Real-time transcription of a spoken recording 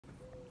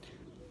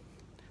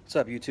What's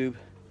up, YouTube?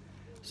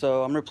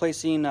 So I'm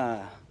replacing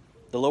the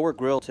lower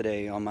grille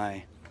today on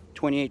my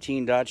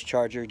 2018 Dodge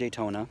Charger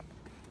Daytona.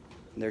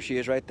 There she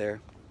is right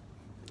there.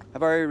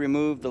 I've already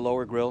removed the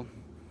lower grille,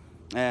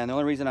 and the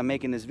only reason I'm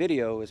making this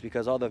video is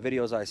because all the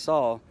videos I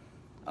saw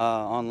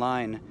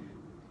online,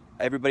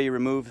 everybody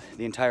removed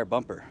the entire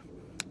bumper.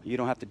 You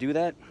don't have to do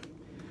that.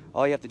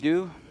 All you have to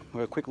do,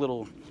 with a quick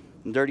little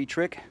dirty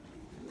trick,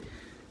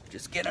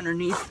 just get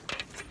underneath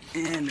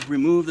and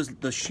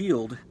remove the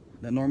shield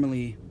that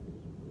normally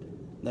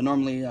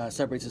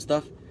separates the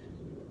stuff.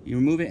 You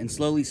remove it and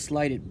slowly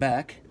slide it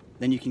back.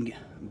 Then you can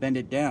bend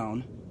it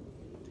down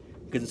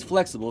because it's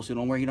flexible, so you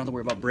don't have to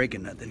worry about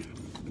breaking nothing.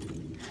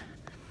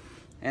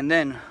 And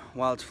then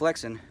while it's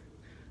flexing,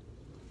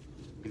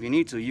 if you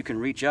need to, you can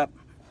reach up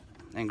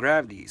and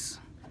grab these.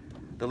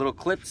 The little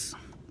clips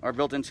are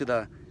built into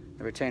the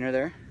retainer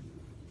there.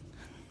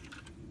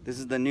 This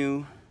is the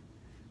new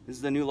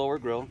lower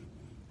grille.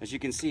 As you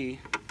can see,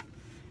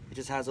 it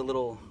just has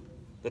the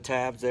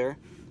tabs there.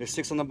 There's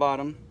 6 on the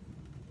bottom,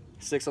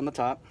 6 on the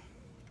top,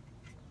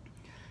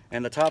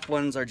 and the top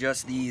ones are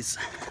just these.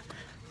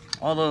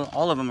 All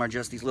of them are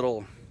just these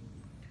little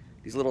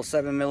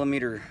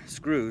 7mm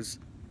screws.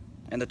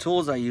 And the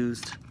tools I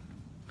used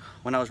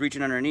when I was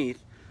reaching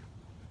underneath,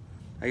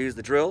 I used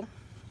the drill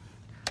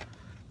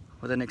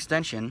with an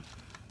extension,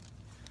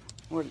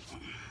 with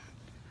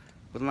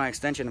my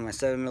extension and my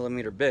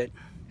 7mm bit,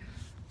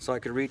 so I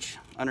could reach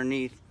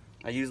underneath.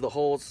 I used the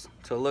holes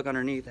to look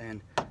underneath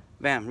and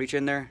bam, reach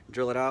in there,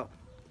 drill it out,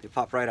 they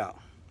pop right out.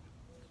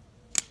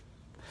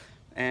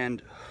 And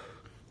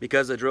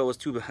because the drill was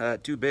too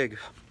big,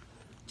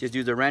 just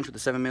use a wrench with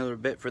the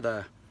 7mm bit for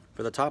the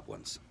top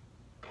ones.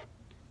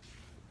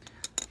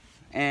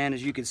 And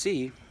as you can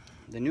see,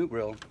 the new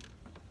grill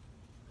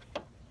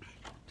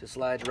just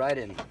slides right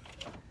in.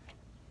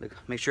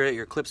 Make sure that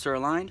your clips are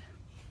aligned.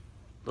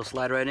 They'll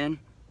slide right in,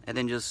 and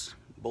then just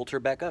bolt her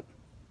back up.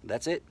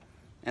 That's it.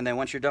 And then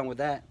once you're done with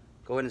that,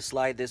 go ahead and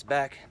slide this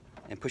back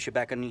and push it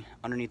back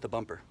underneath the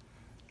bumper.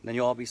 Then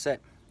you'll all be set.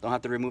 Don't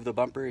have to remove the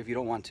bumper if you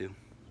don't want to.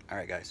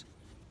 Alright guys,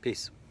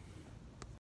 peace.